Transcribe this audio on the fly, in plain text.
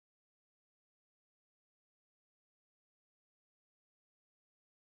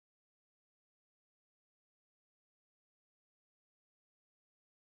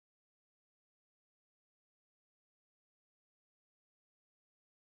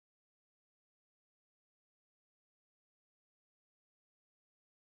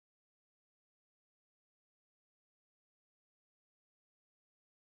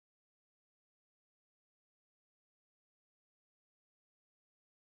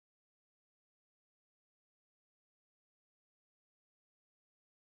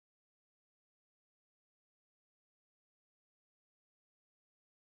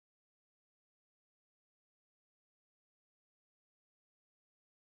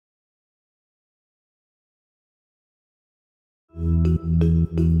Ever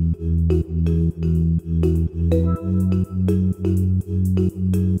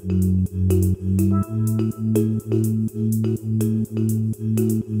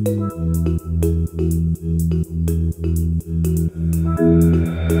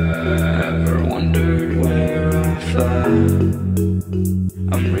wondered where I fly?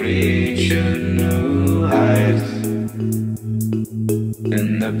 I'm reaching new heights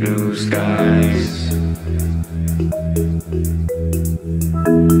in the blue skies.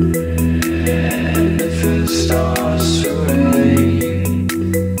 And if it starts to rain,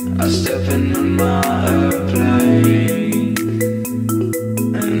 I step into my airplane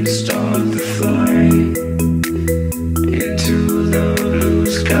and start to fly into the blue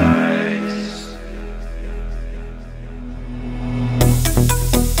skies.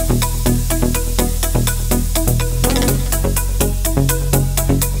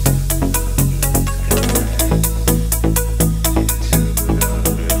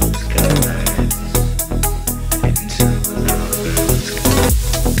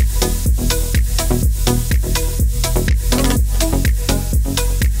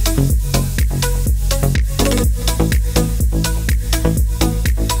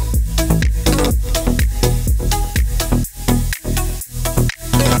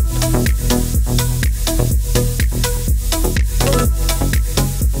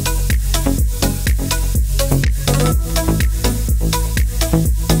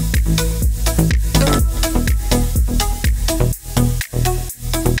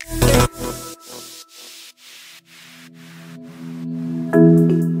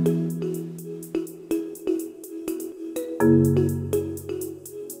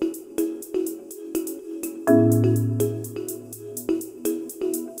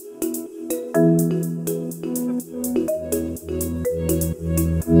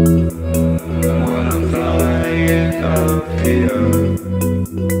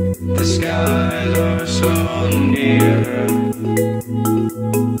 The skies are so near, I'm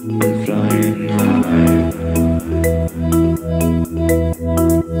flying high.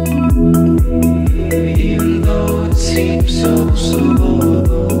 Even though it seems so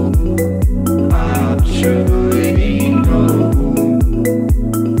slow, I truly know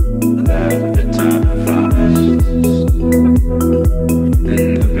that the time flies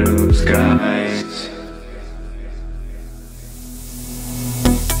in the blue skies.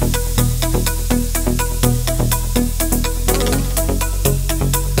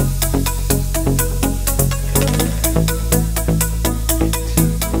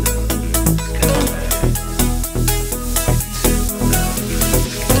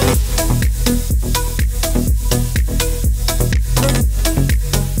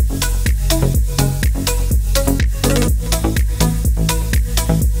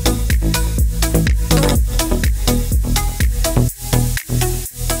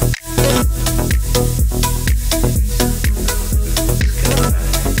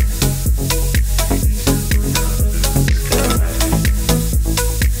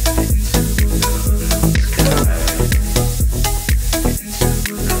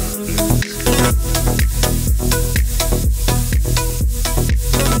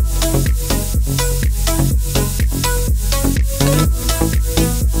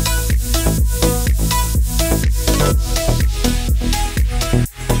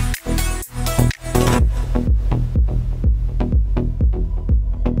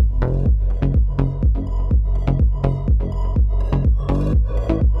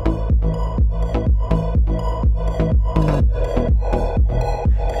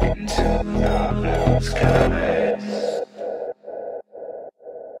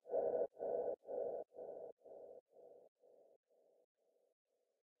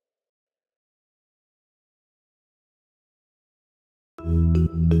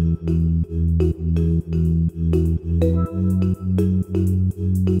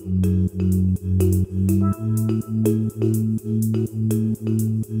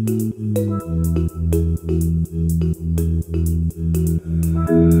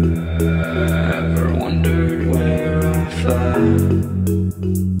 Ever wondered where I fly?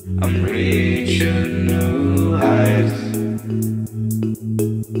 I'm reaching new heights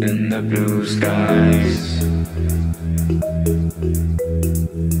in the blue skies.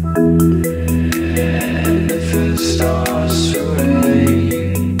 And if it starts to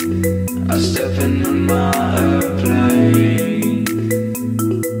rain, I step into my airplane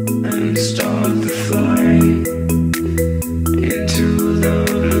and start to fly into the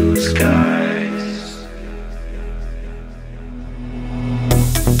blue skies.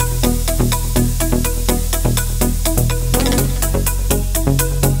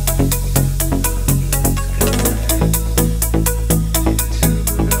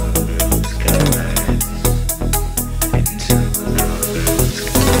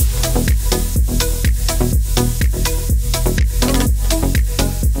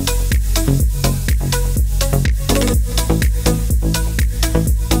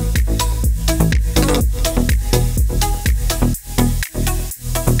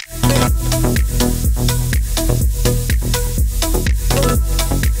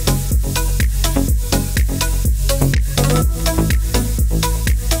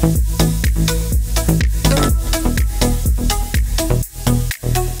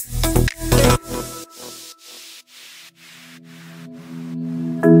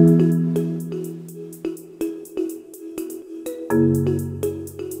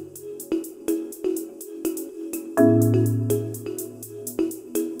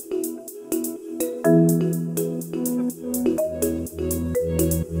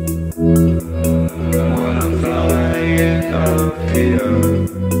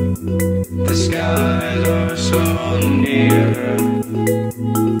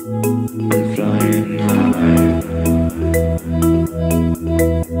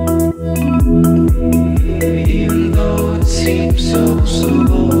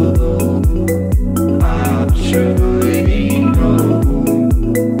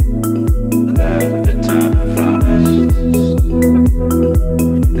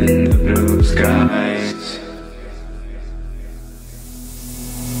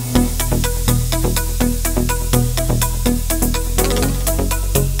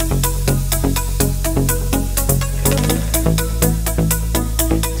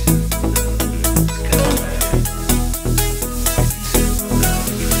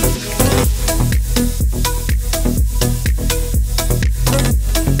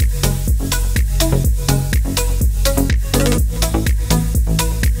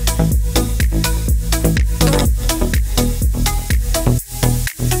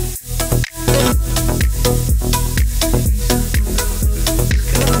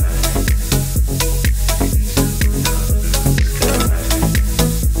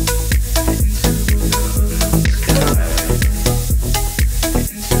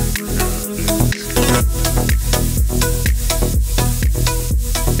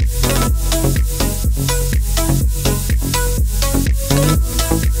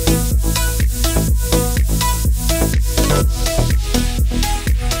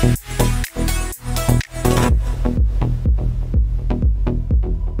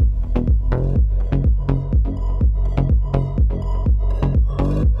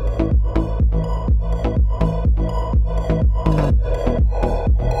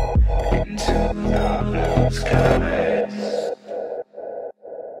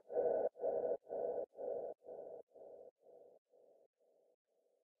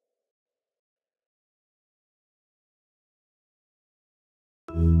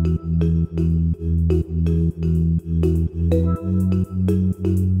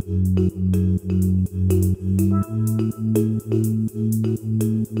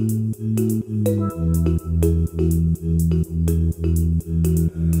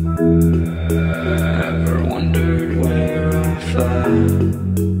 Ever wondered where I fly?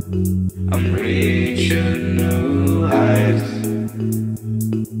 I'm reaching new heights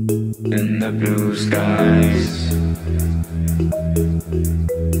in the blue skies.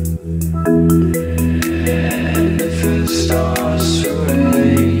 And if it starts to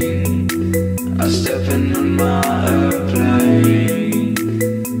rain, I step into my airplane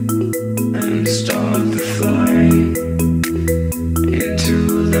and start to fly into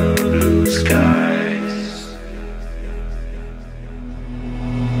the blue skies.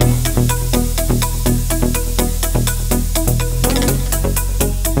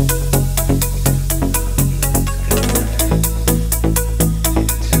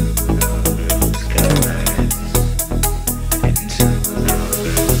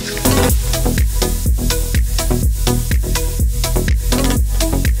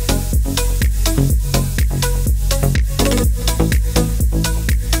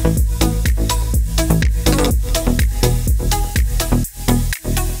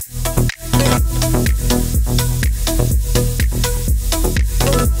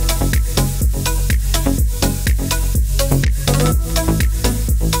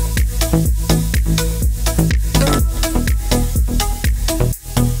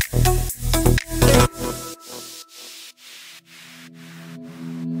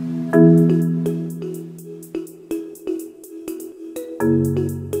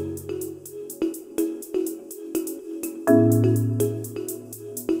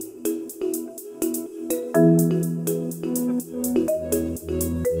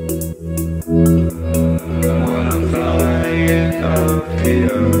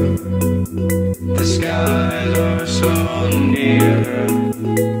 The skies are so near.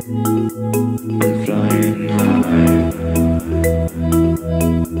 I'm flying high.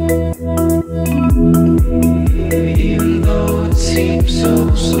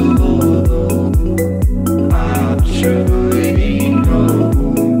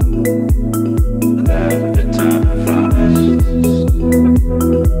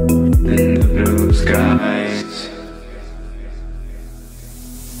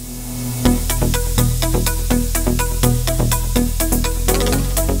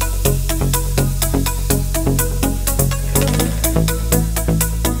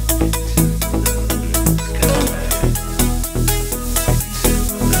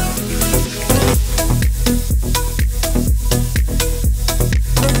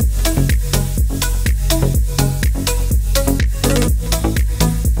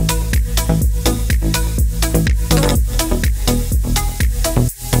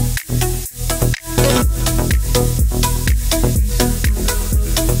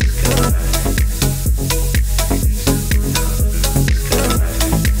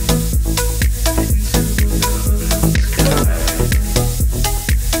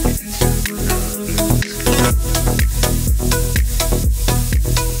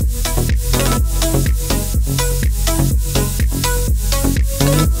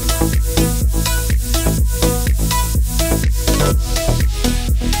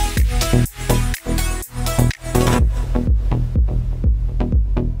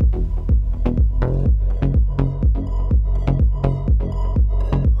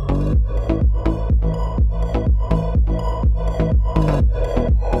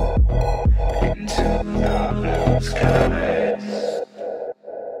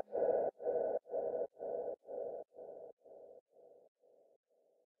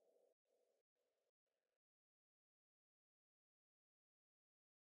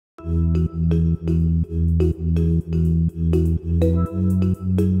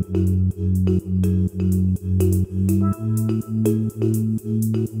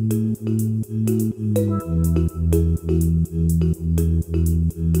 Ever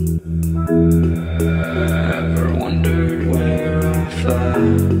wondered where I fly?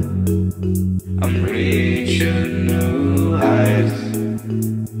 I'm reaching new heights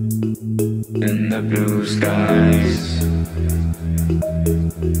in the blue skies.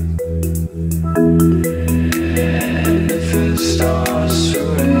 And if it starts to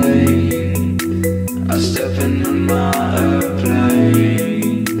rain, I step into my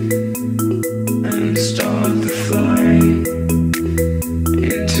airplane and start to fly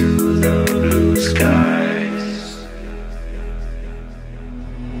into the blue skies.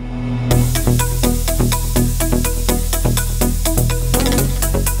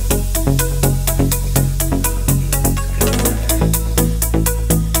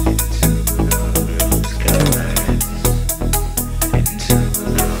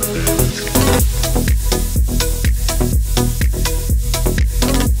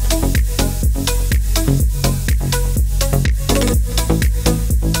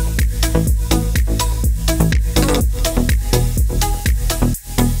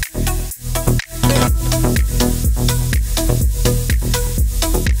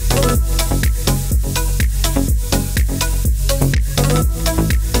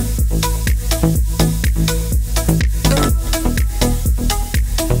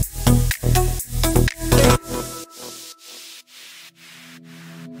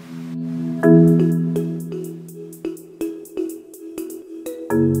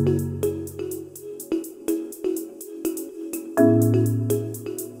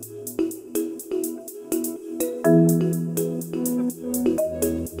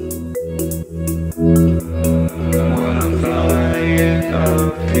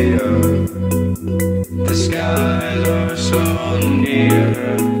 The skies are so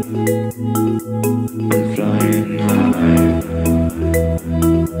near. I'm flying high.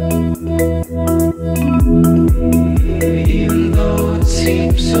 Even though it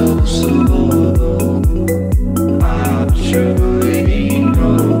seems so slow, I truly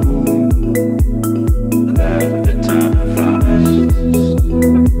know that the time flies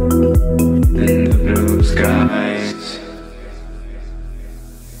in the blue skies.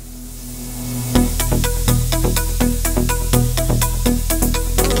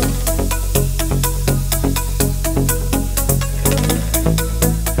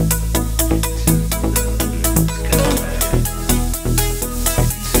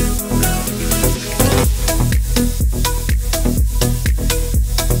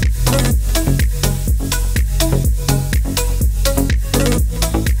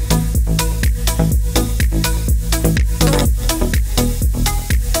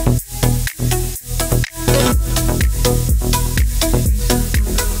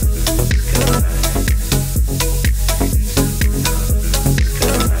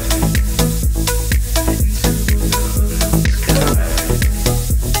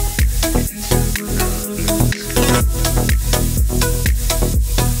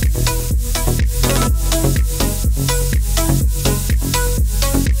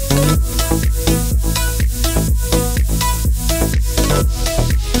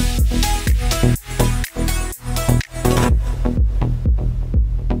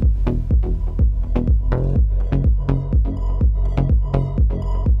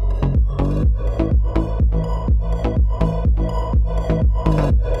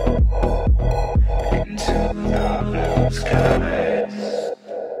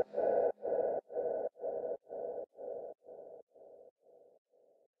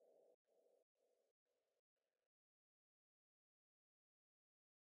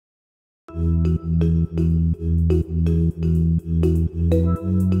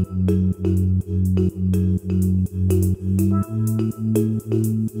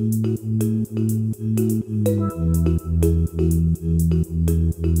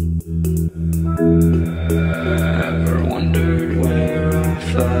 Ever wondered where I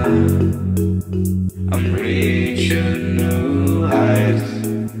fly? I'm reaching new heights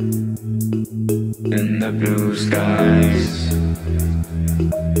in the blue skies.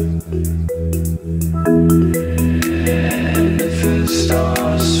 And if it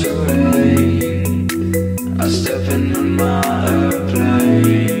starts to rain, I step into my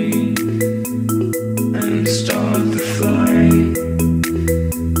airplane and start to fly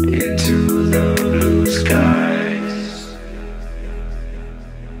into the blue skies.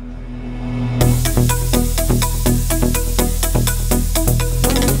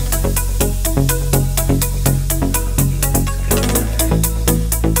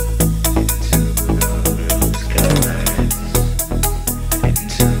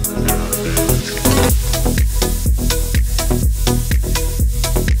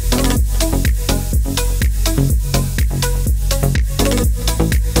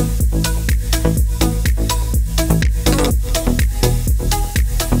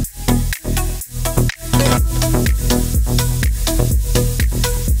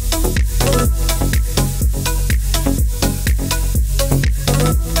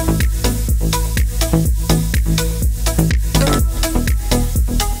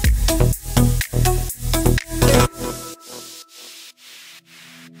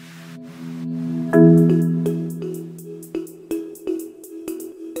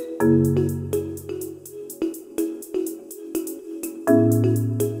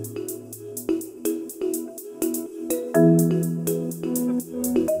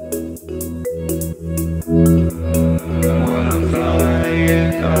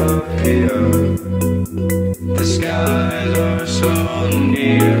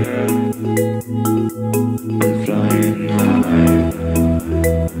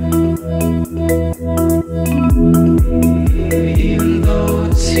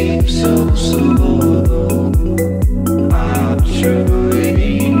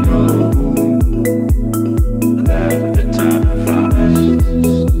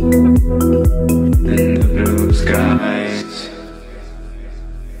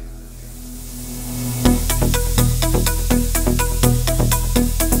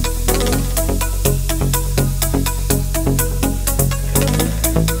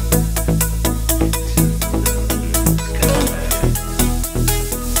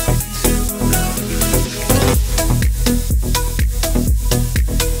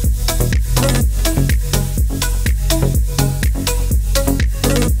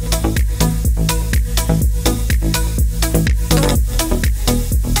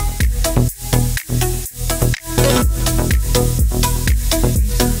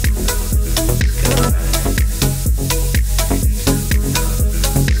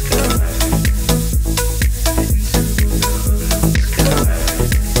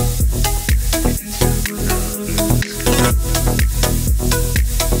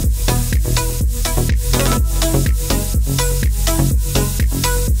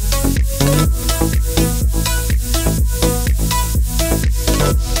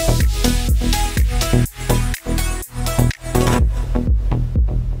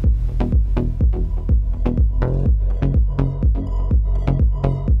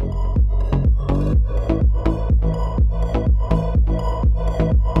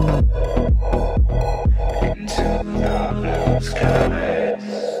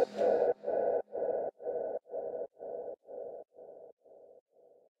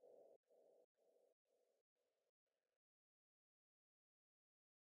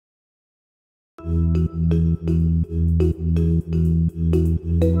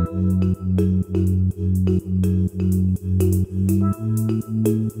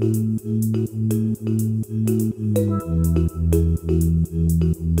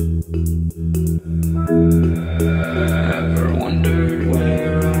 Ever wondered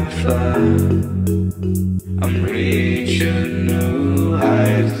where I fly? I'm reaching new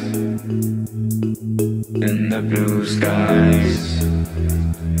heights in the blue skies.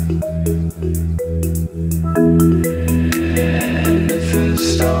 And if it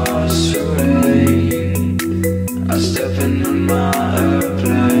starts to rain, I step into my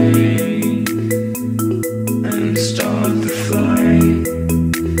airplane and start to fly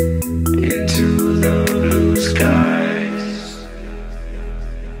into the blue skies.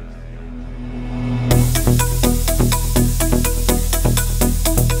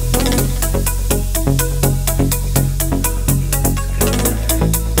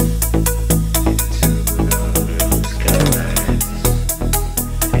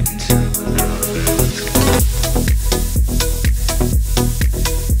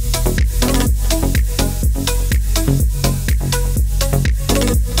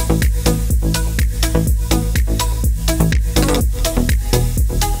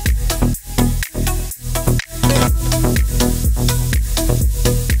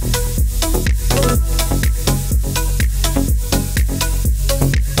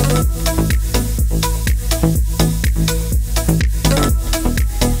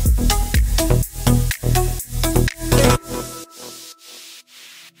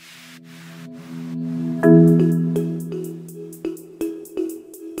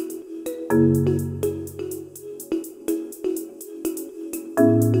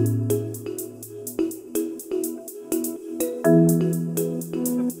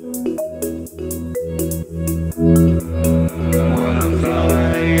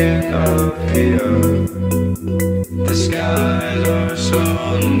 The skies are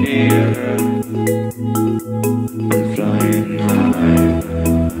so near. I'm flying high.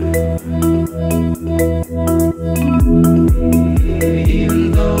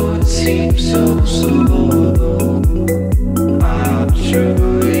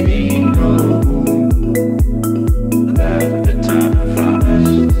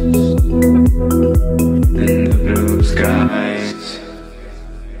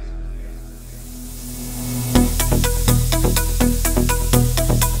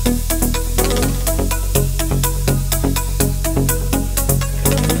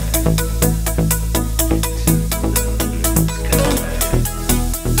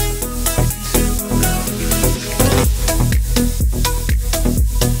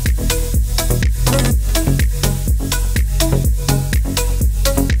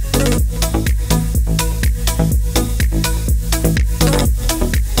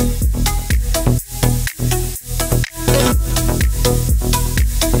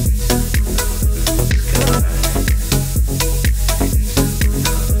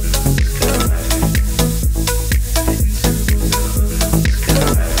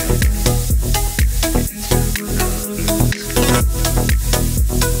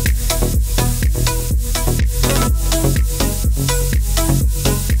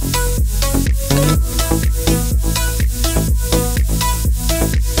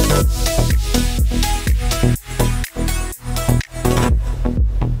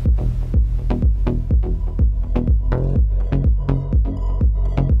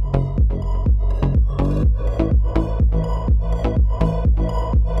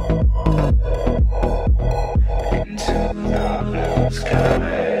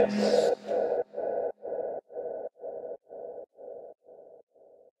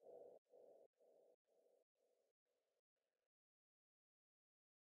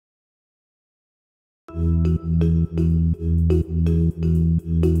 Ever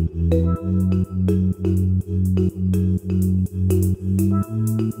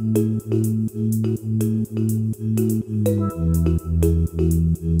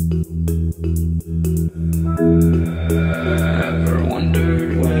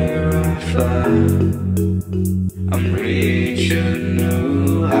wondered where I fly? I'm reaching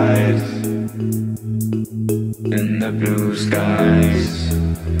new heights in the blue skies.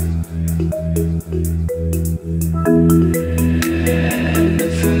 And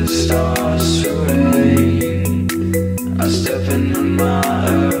if it starts to rain, I step into my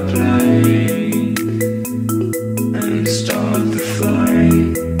airplane and start to fly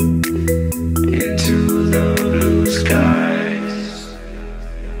into the blue skies.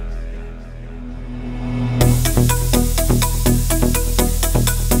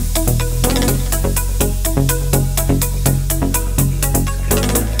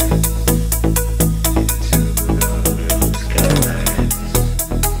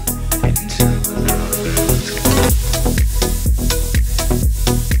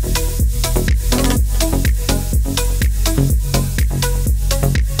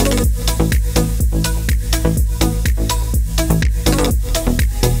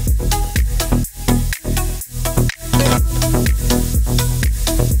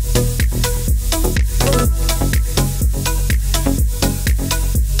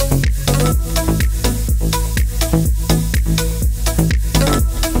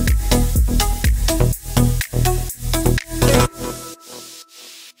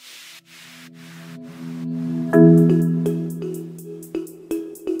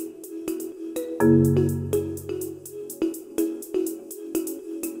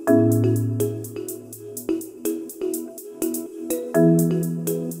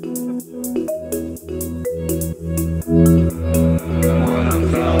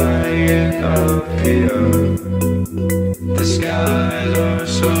 The skies are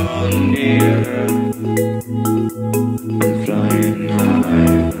so near. I'm flying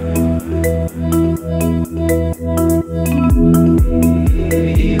high.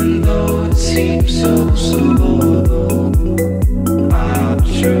 Even though it seems so slow, I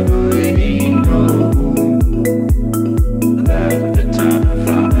truly know that the time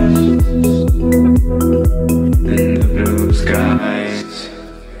flies in the blue skies.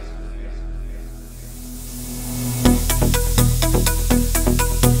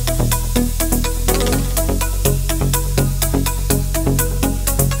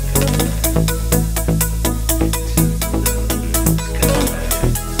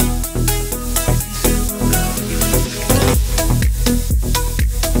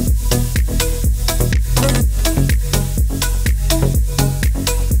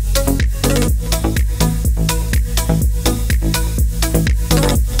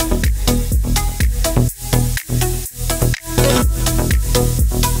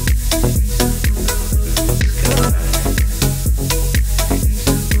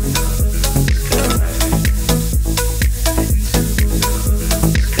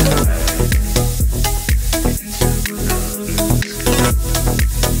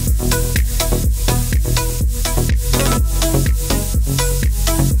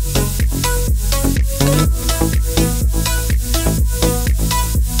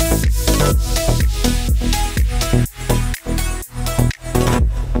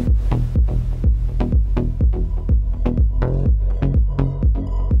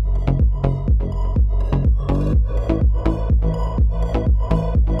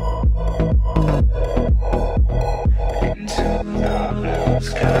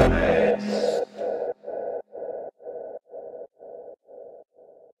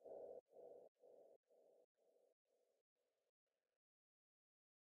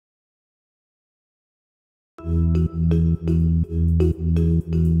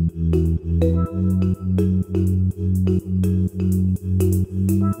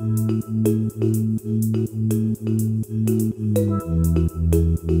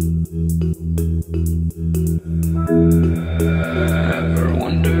 Ever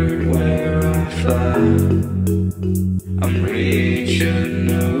wondered where I fly? I'm reaching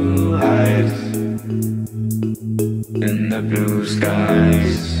new heights in the blue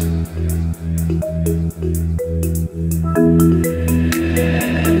skies.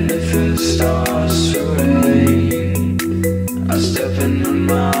 And if it starts to rain, I step into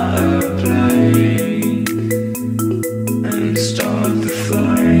my airplane and start to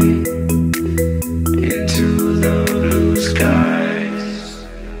fly into the blue skies.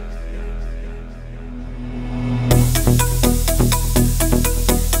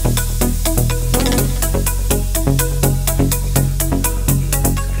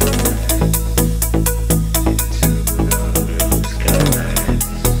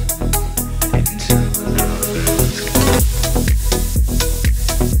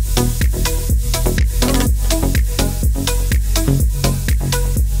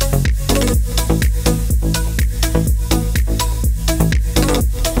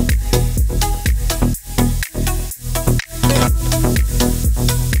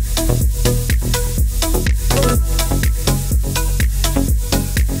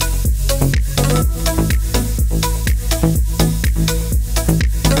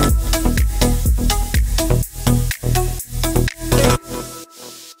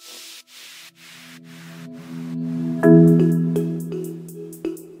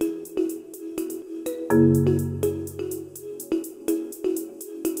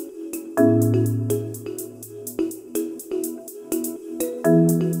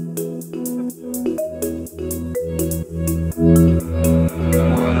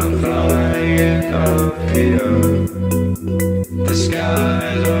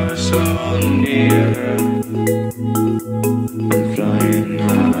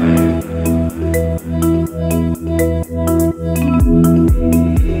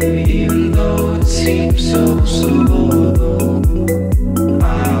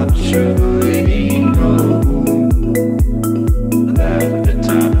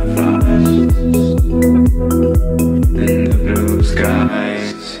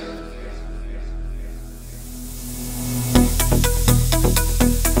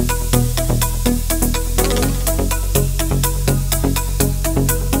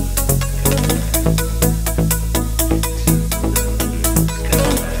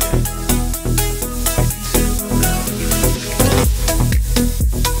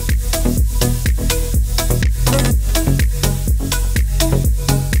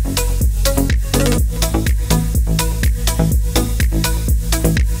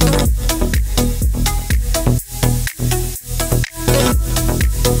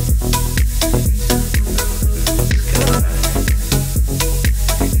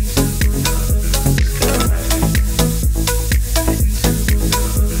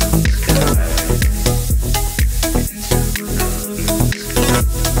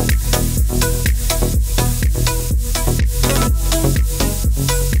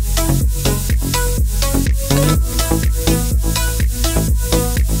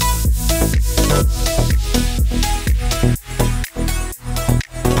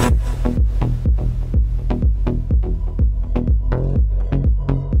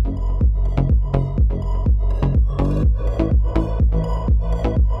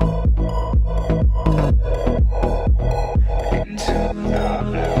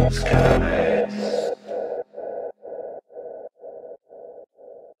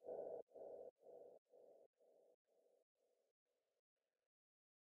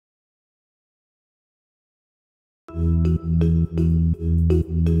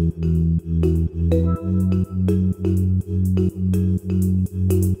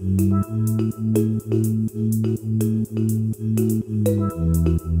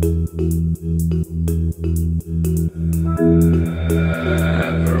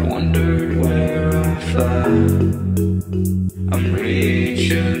 Ever wondered where I fly? I'm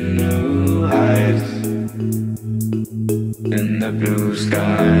reaching new heights in the blue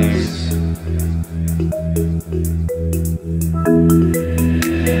skies.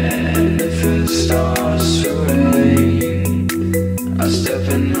 And if it starts to rain, I step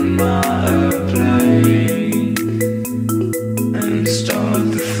into my airplane and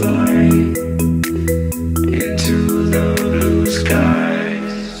start to fly into the blue skies.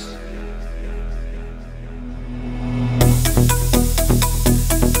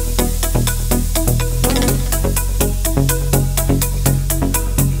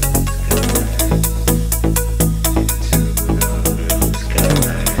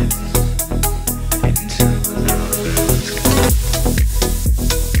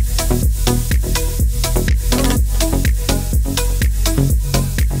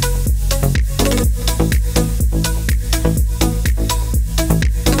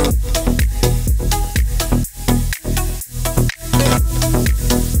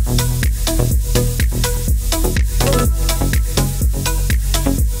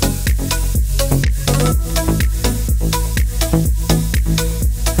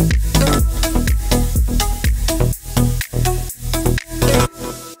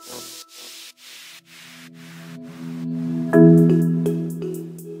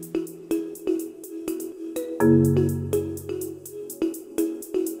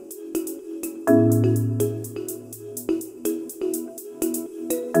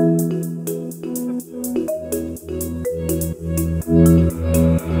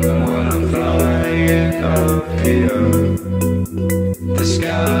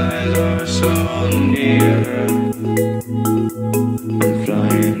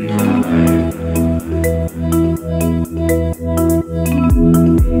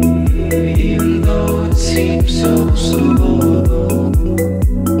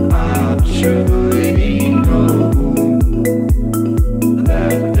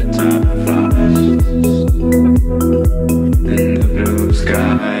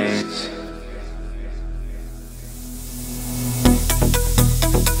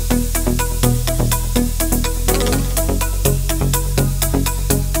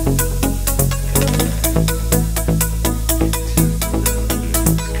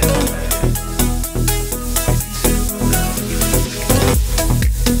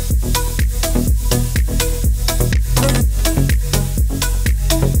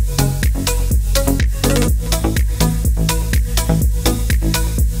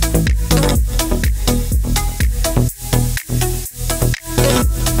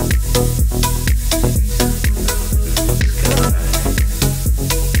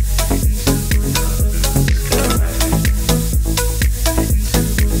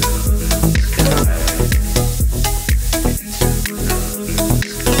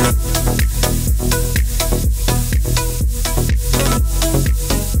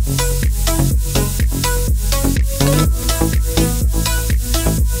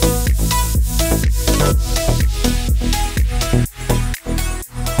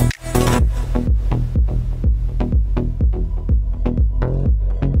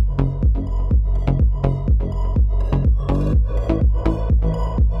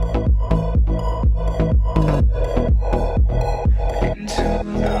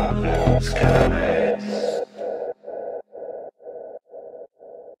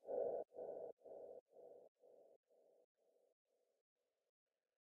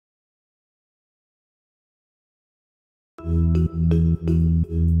 Ever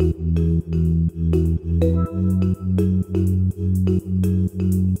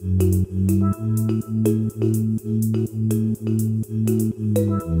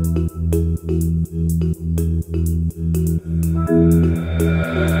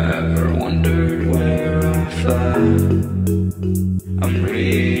wondered where I fly? I'm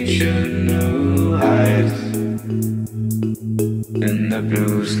reaching new heights in the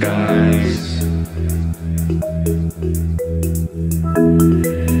blue skies.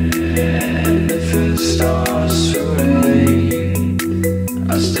 And if it starts to rain,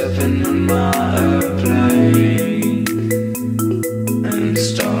 I step into my airplane and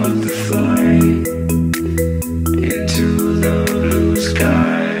start to fly into the blue skies.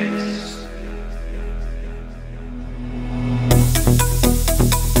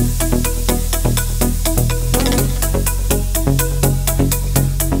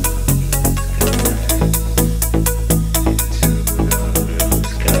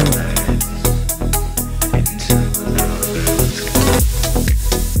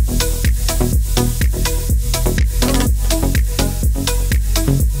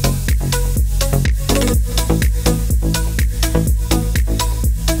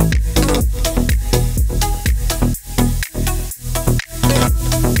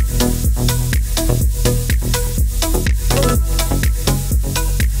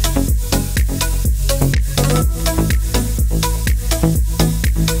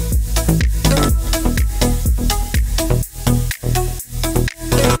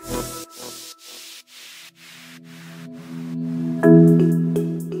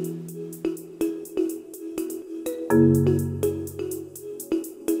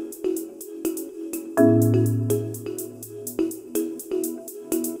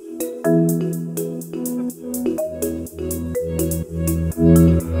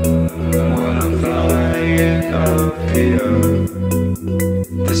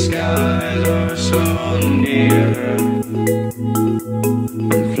 The skies are so near.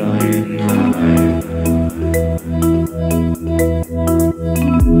 I'm flying high.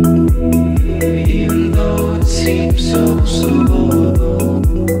 Even though it seems so slow,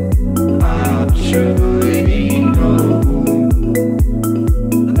 I truly know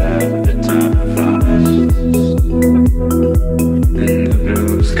that the time flies in the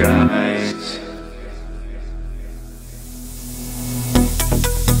blue skies.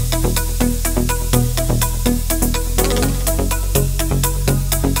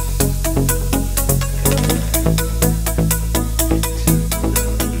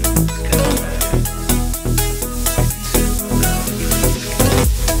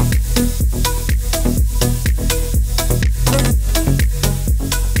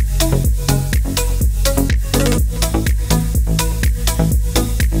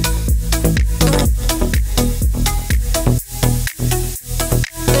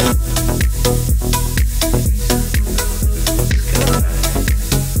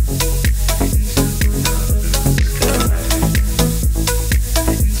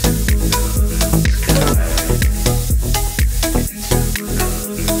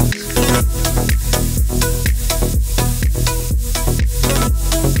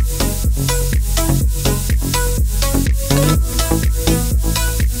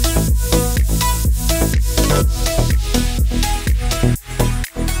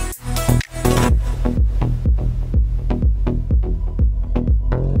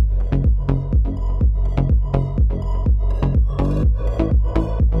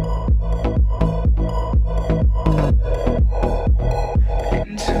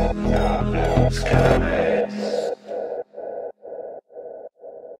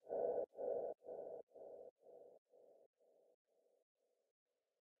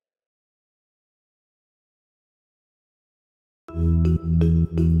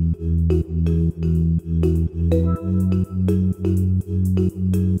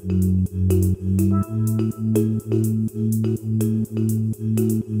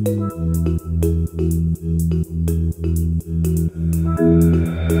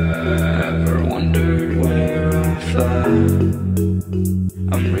 Ever wondered where I fly?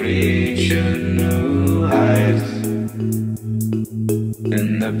 I'm reaching new heights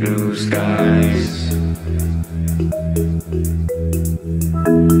in the blue skies.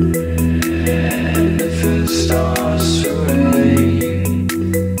 And if it starts to rain,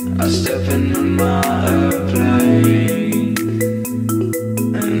 I step into my airplane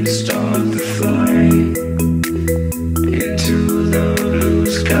and start to fly into the blue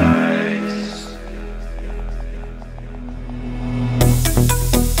skies.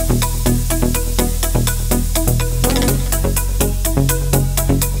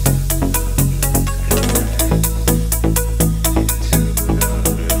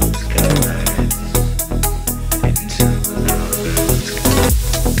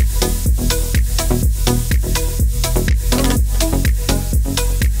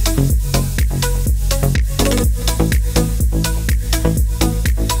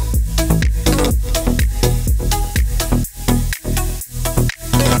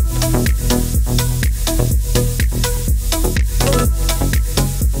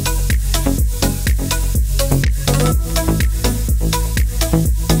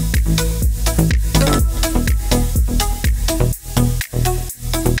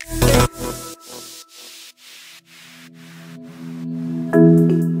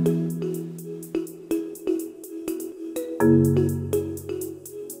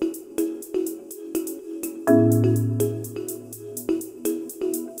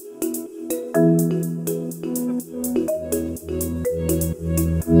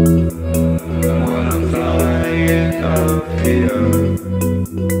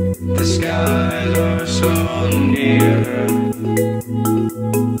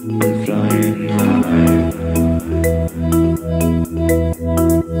 I'm flying high.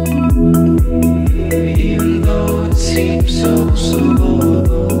 Even though it seems so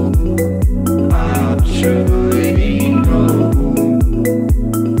slow, I truly know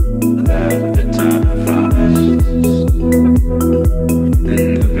that the time flies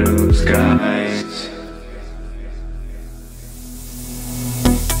in the blue skies.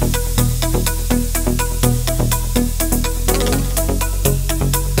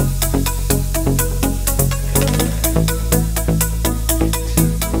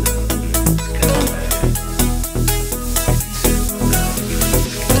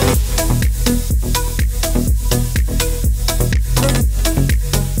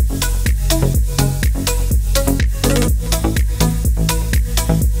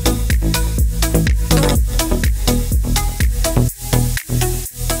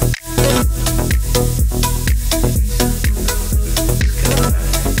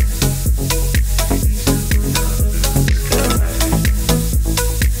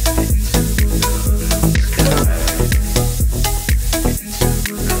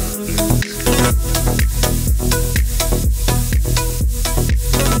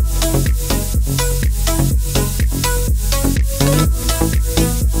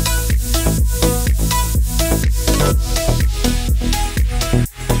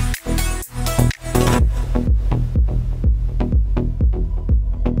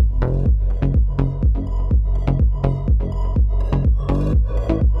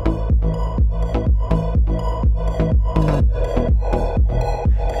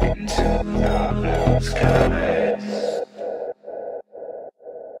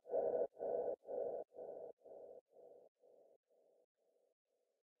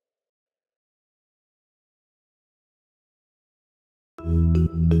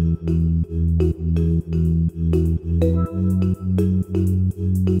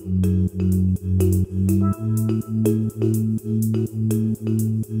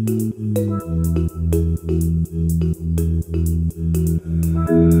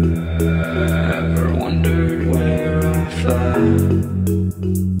 Ever wondered where I fly?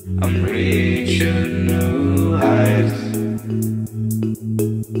 I'm reaching new heights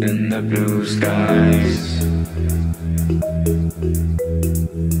in the blue skies.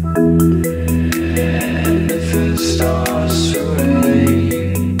 And if it starts to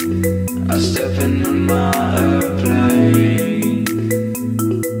rain, I step into my airplane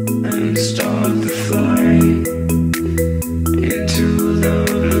and start to fly into the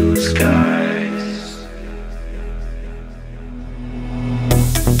blue skies.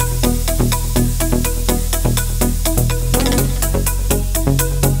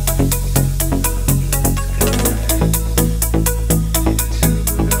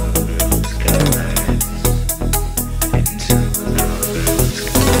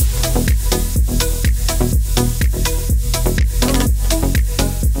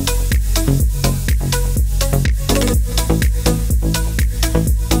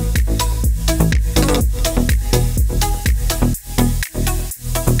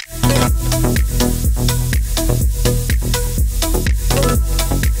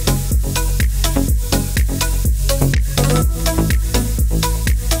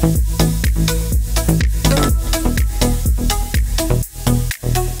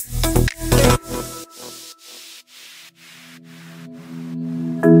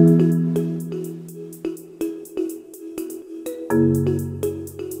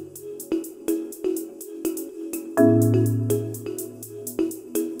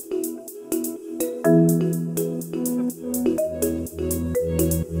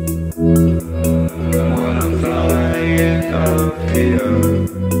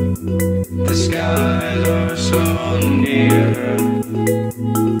 The skies are so near.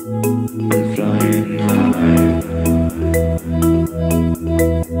 I'm flying high.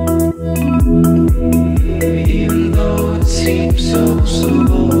 Even though it seems so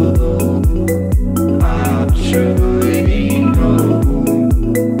slow, I truly know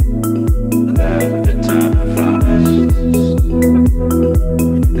that the time flies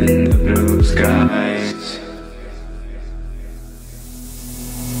in the blue skies.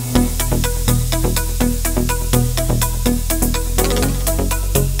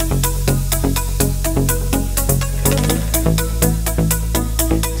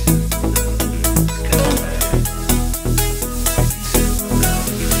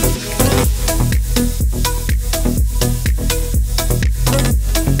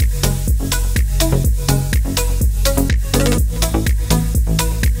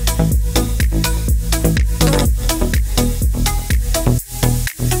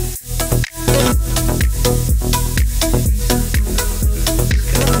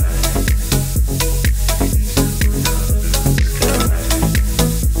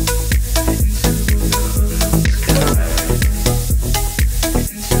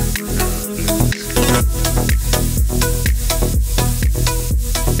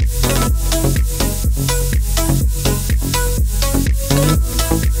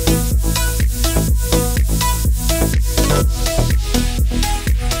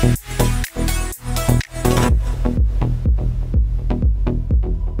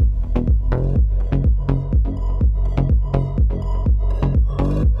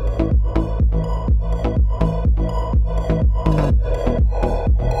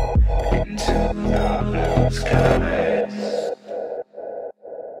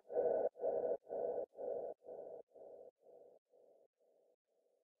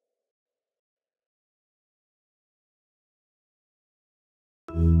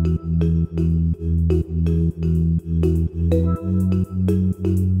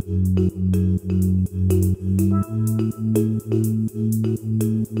 Ever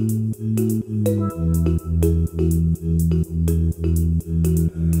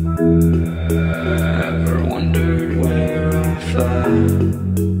wondered where I fly?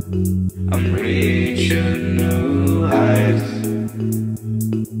 I'm reaching new heights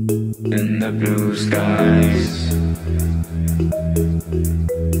in the blue skies.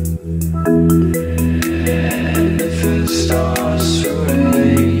 And if it starts to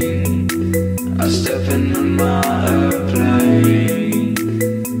rain, I step into my airplane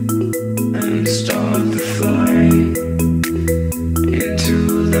and start to fly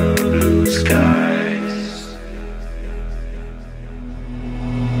into the blue skies.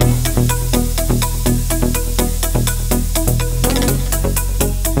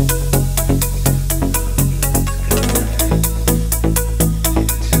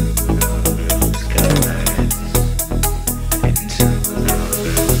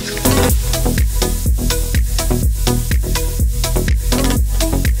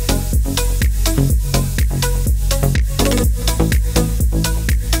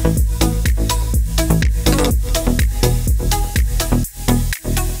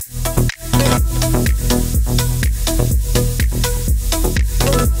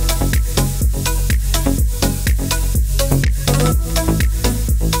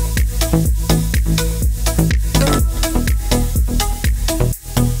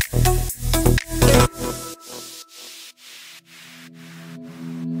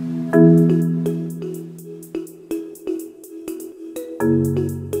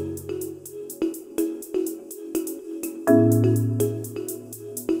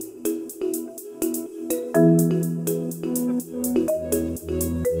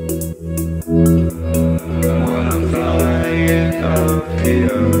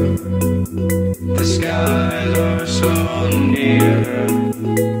 The skies are so near.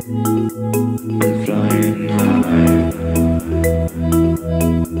 I'm flying high.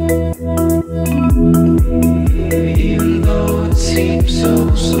 Even though it seems so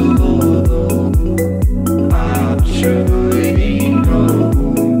slow, I truly know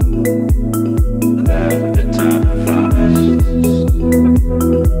that the time flies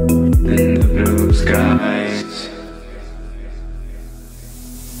in the blue skies.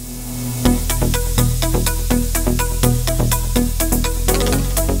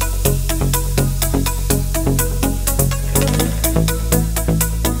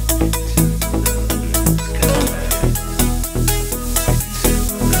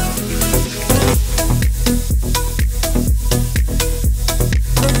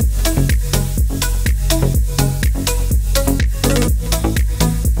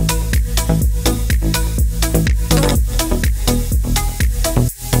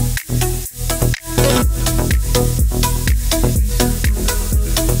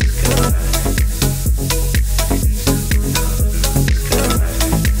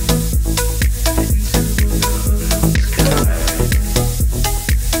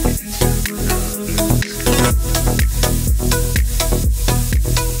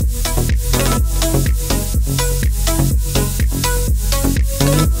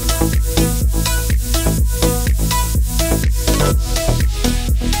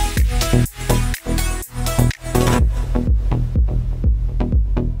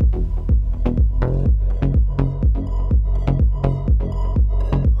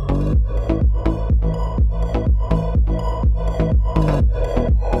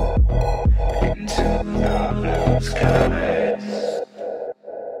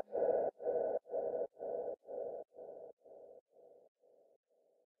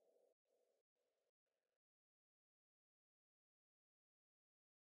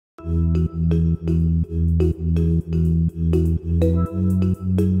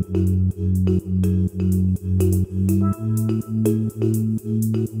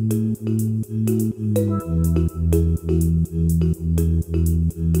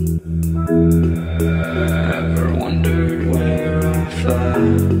 Ever wondered where I fly?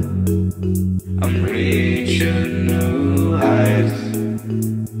 I'm reaching new heights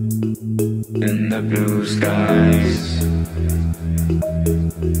in the blue skies.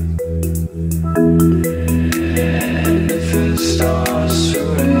 And if it starts to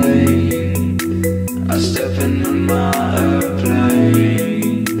rain, I step into my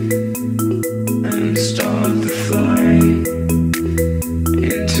airplane and start to fly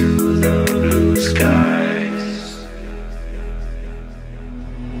into the blue skies.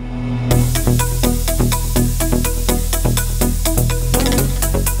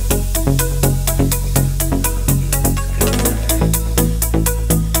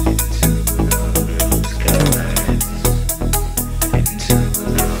 Into the blue skies. Into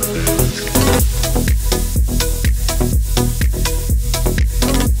the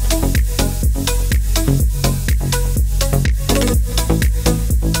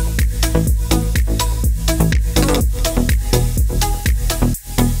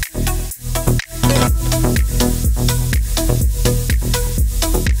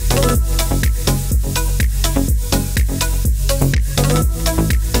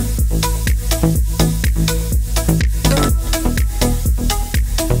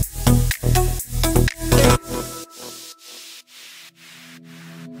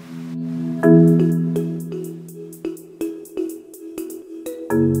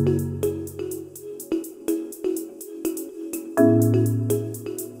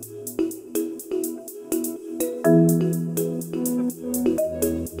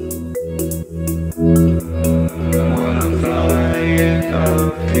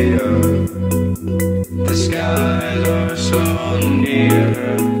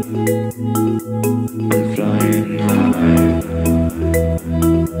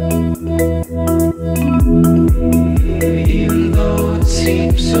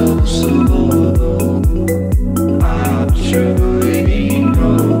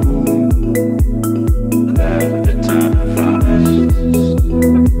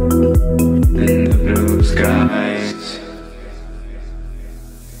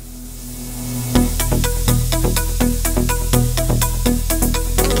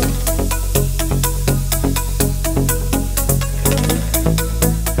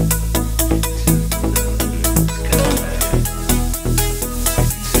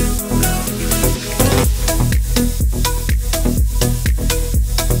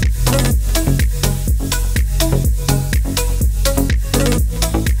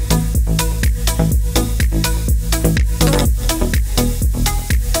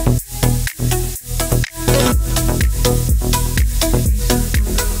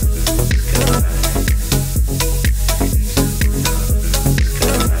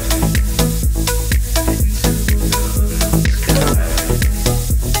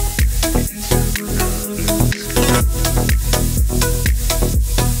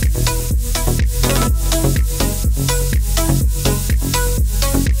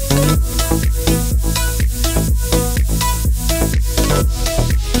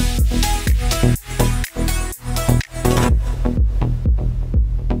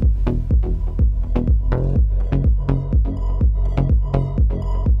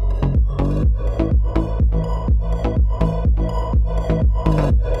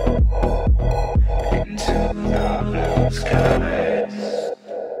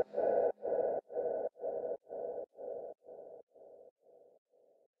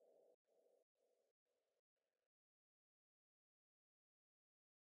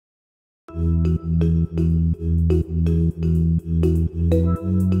Ever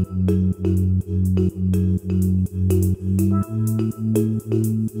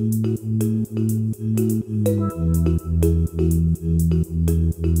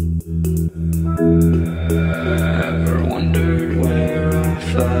wondered where I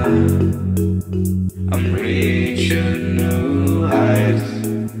fly? I'm reaching new heights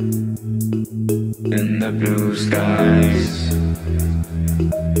in the blue skies.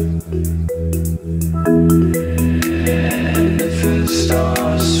 And if it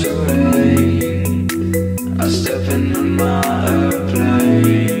starts to rain, I step into my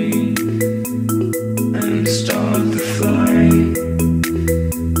airplane and start to fly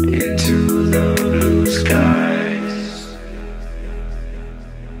into the blue skies.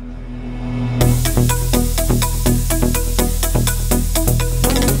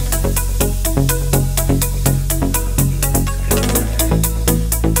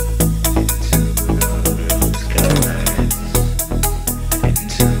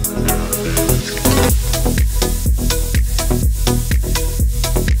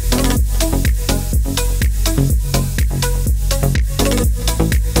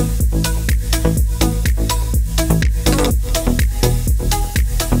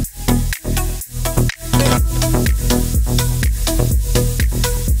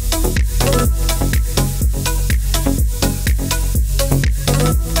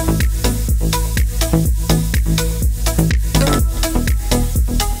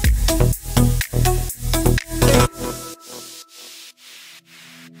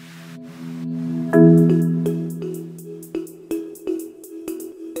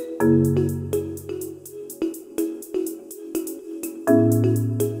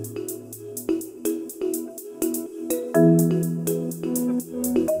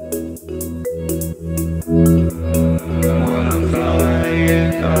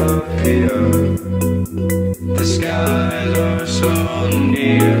 The skies are so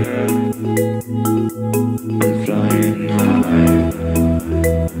near. I'm flying high.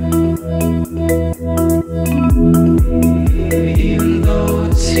 Even though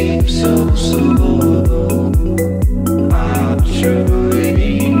it seems so slow, I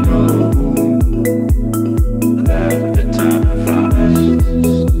truly know that the time flies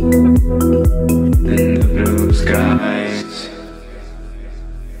in the blue skies.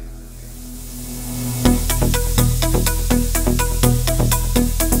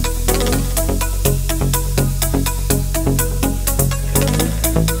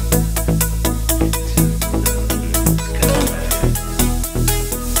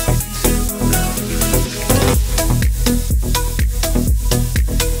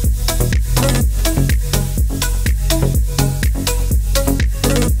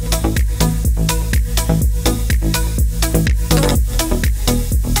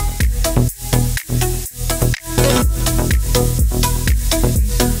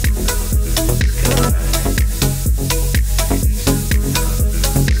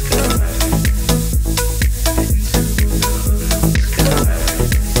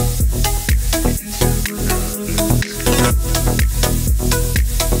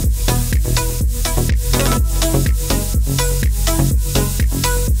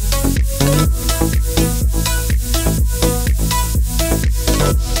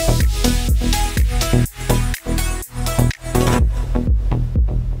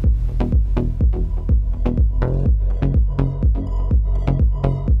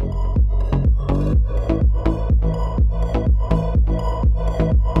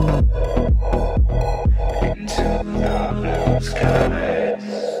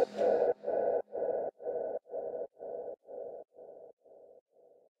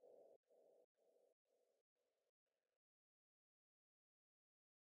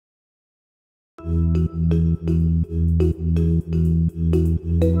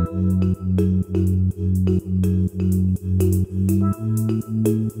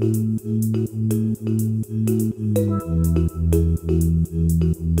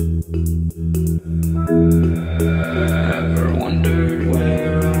 Ever wondered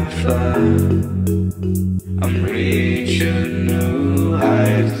where I fly? I'm reaching new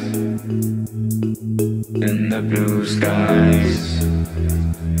heights in the blue skies.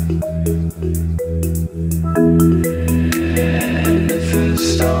 And if it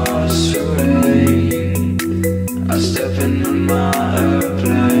starts to rain, I step into my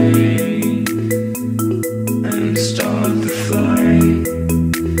airplane and start to fly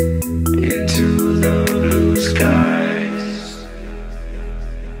into the blue skies.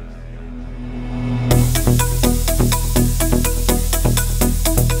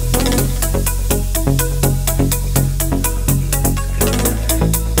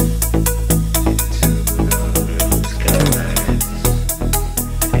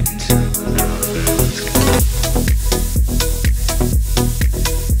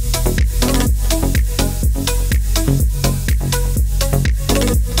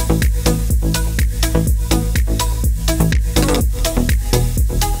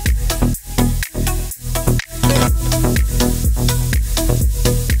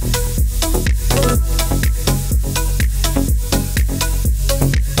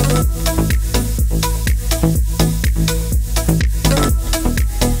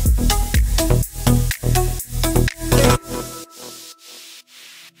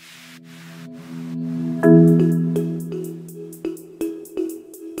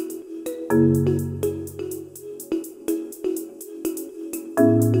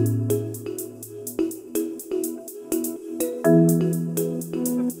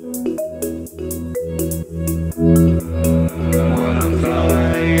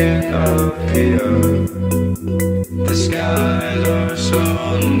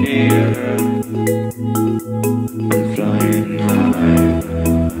 near. I'm flying high.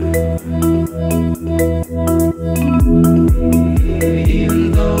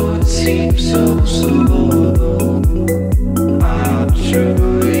 Even though it seems so slow, I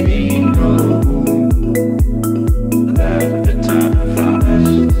truly know that the time flies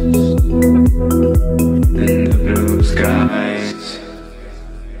in the blue skies.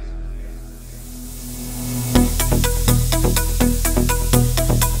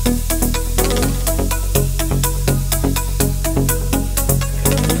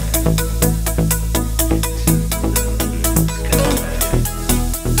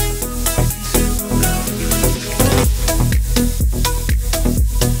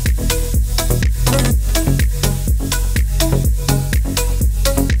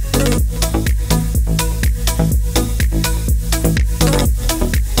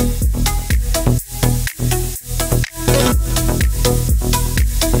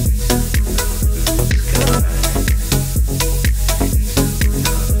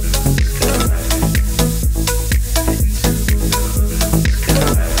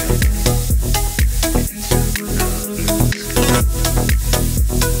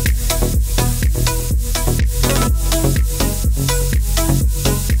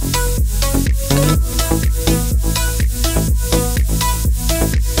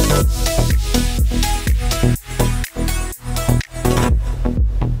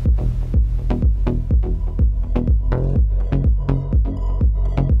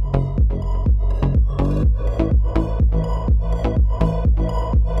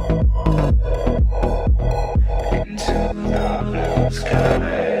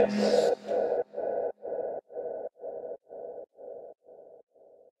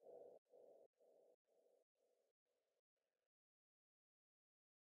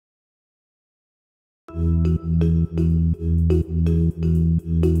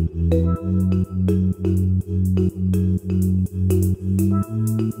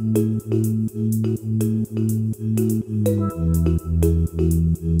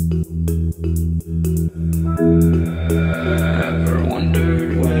 Ever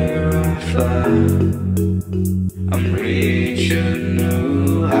wondered where I fly? I'm reaching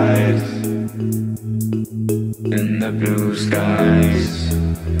new heights in the blue skies.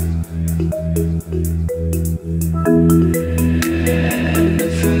 And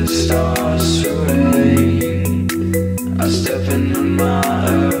if it starts to rain, I step into my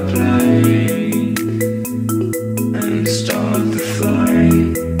airplane and start to fly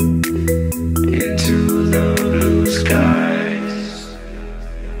into the blue skies.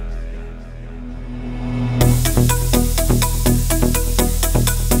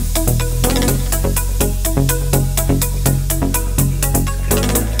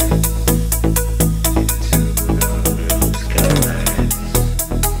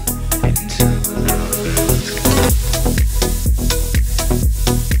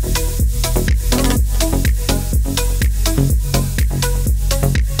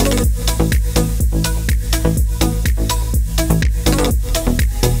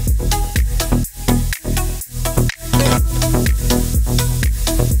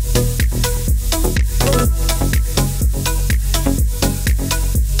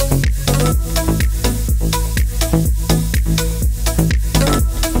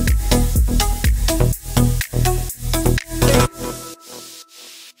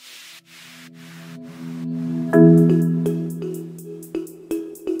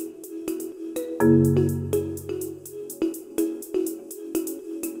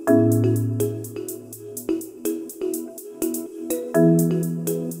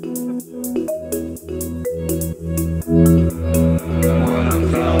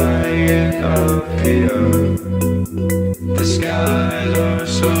 The skies are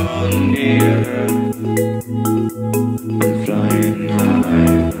so near. I'm flying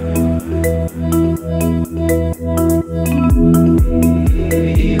high.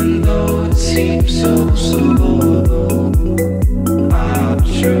 Even though it seems so slow, I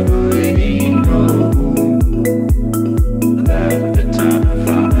truly know that the time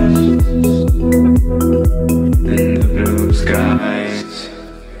flies in the blue skies.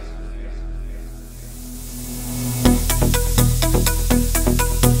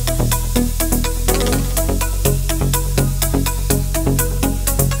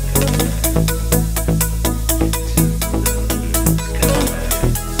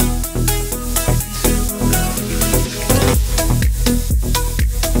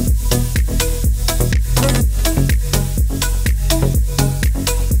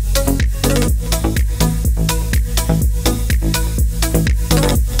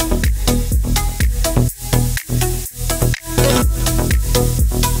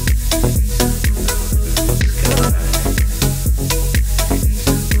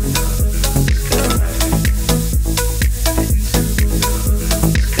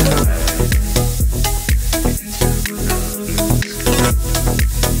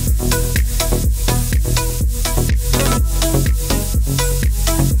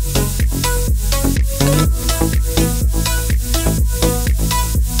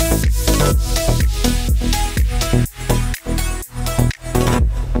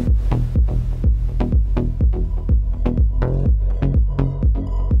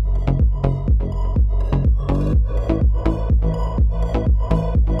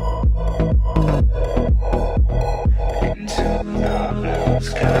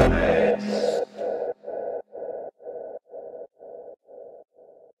 skies.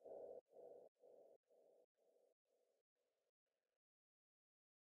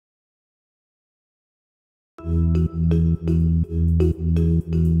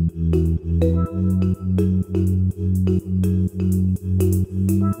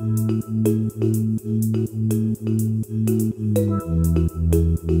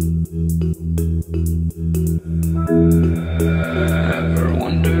 Ever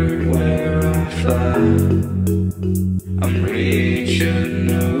wondered where I fly? I'm reaching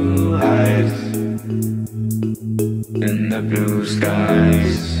new heights in the blue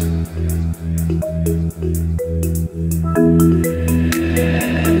skies.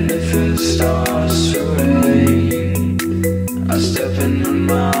 And if it starts to rain, I step into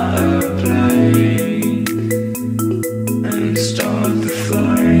my airplane and start to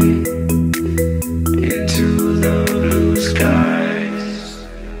fly into the blue skies.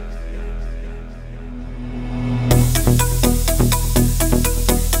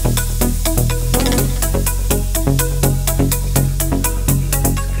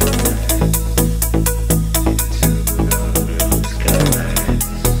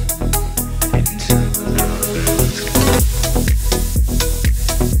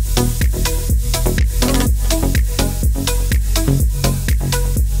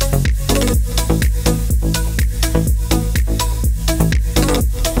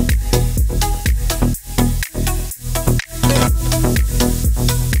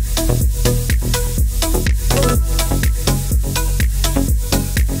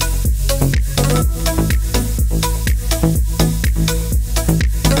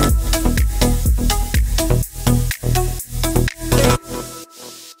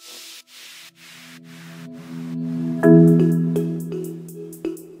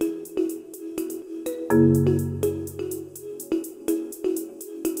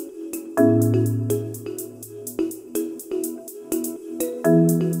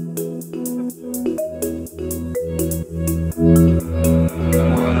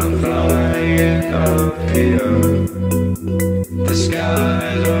 When I'm flying up here, the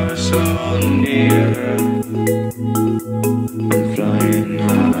skies are so near. I'm flying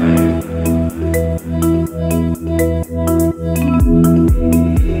high,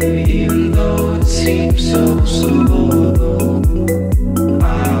 even though it seems so slow. I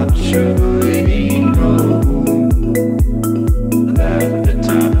truly know that the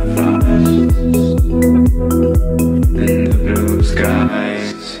time flies in the blue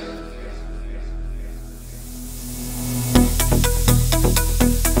skies.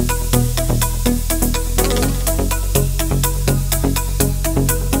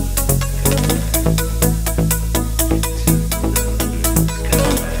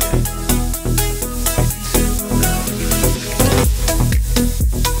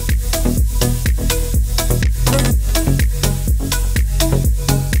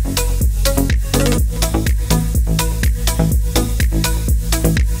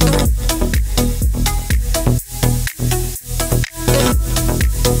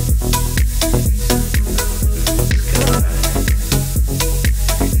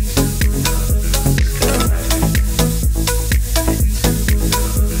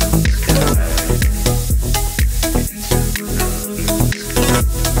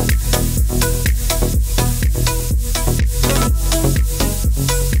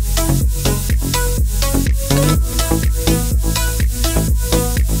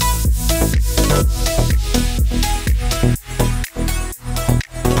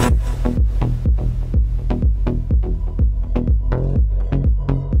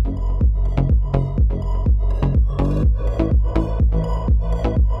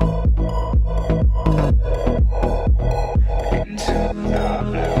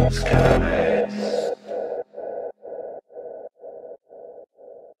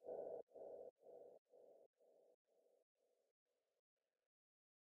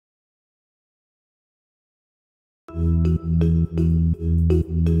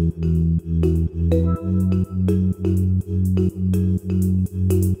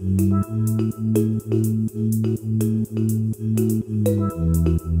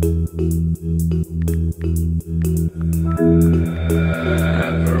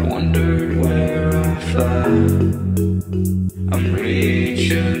 Ever wondered where I fly? I'm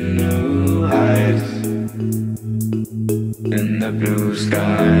reaching new heights in the blue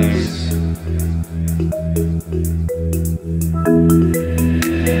skies.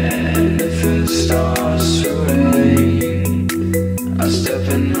 And if it starts to rain,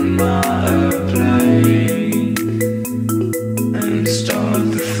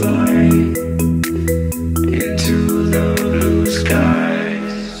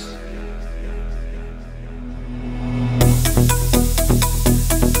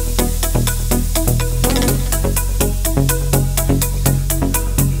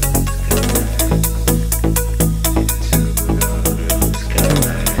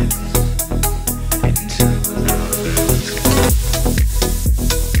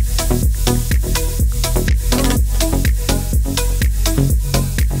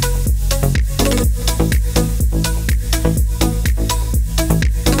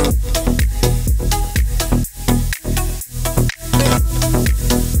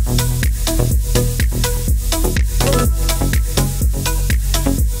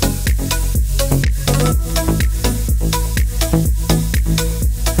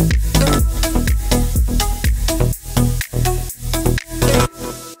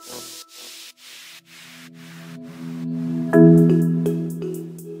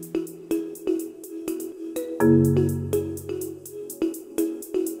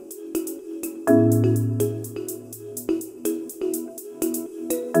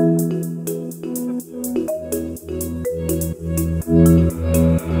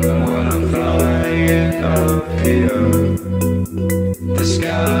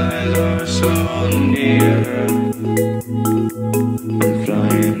 skies are so near. I'm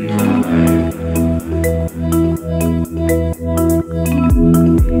flying high.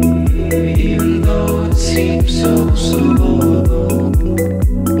 Even though it seems so slow,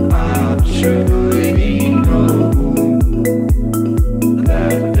 I truly know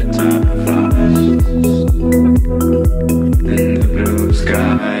that the time flies in the blue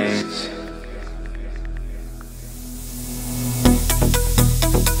skies.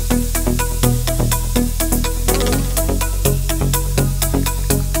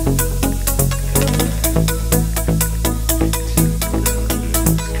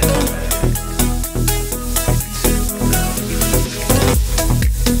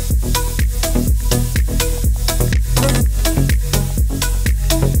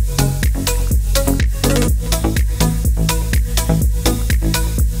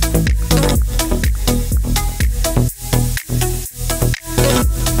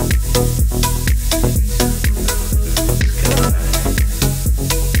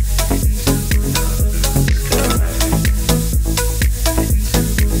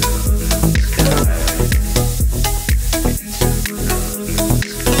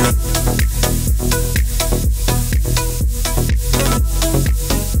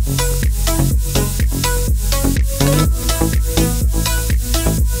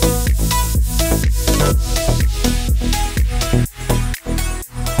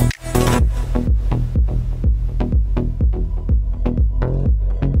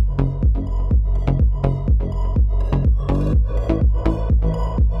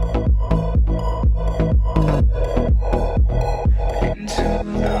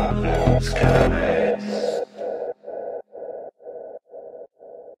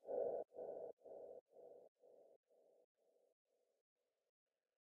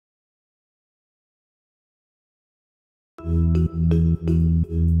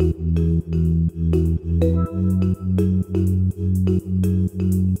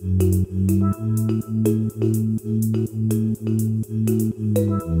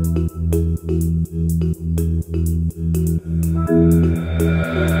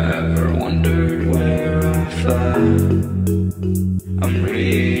 Ever wondered where I fly? I'm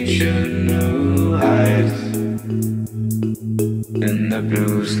reaching new heights in the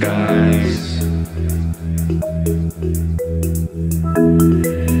blue skies.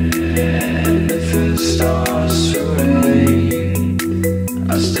 And if it starts to rain,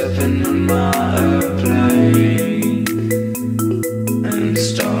 I step into my airplane and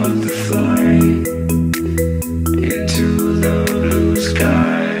start the flight into the blue skies.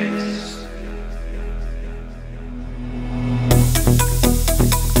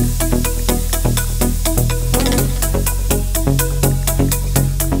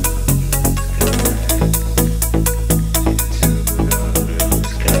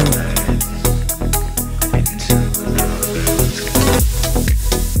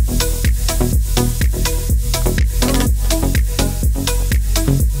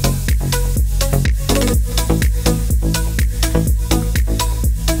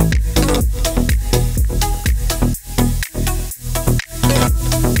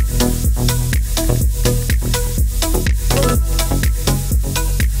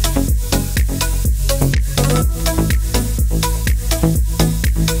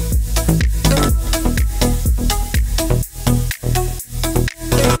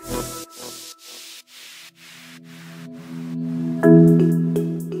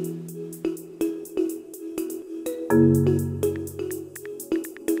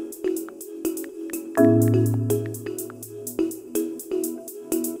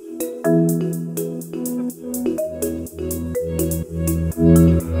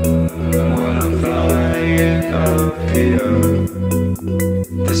 When I'm flying up here,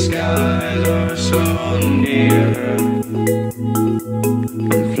 the skies are so near.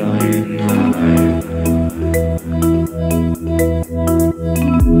 I'm flying high.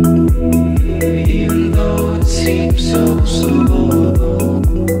 Even though it seems so slow,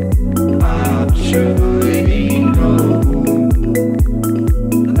 I truly know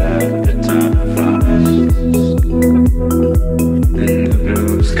that the time flies in the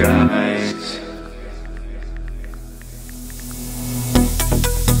blue skies.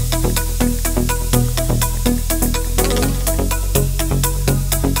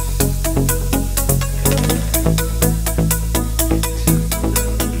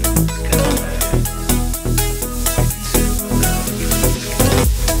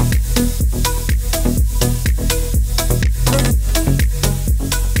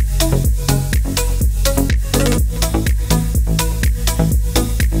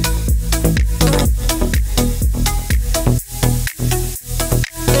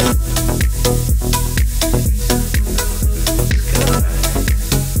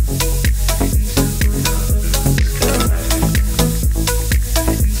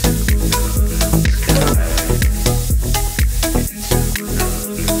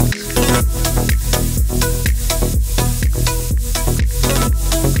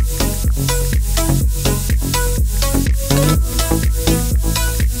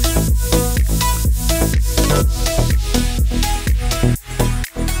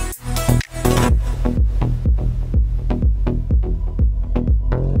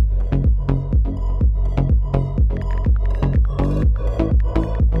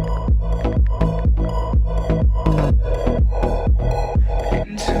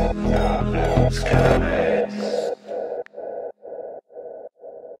 skies.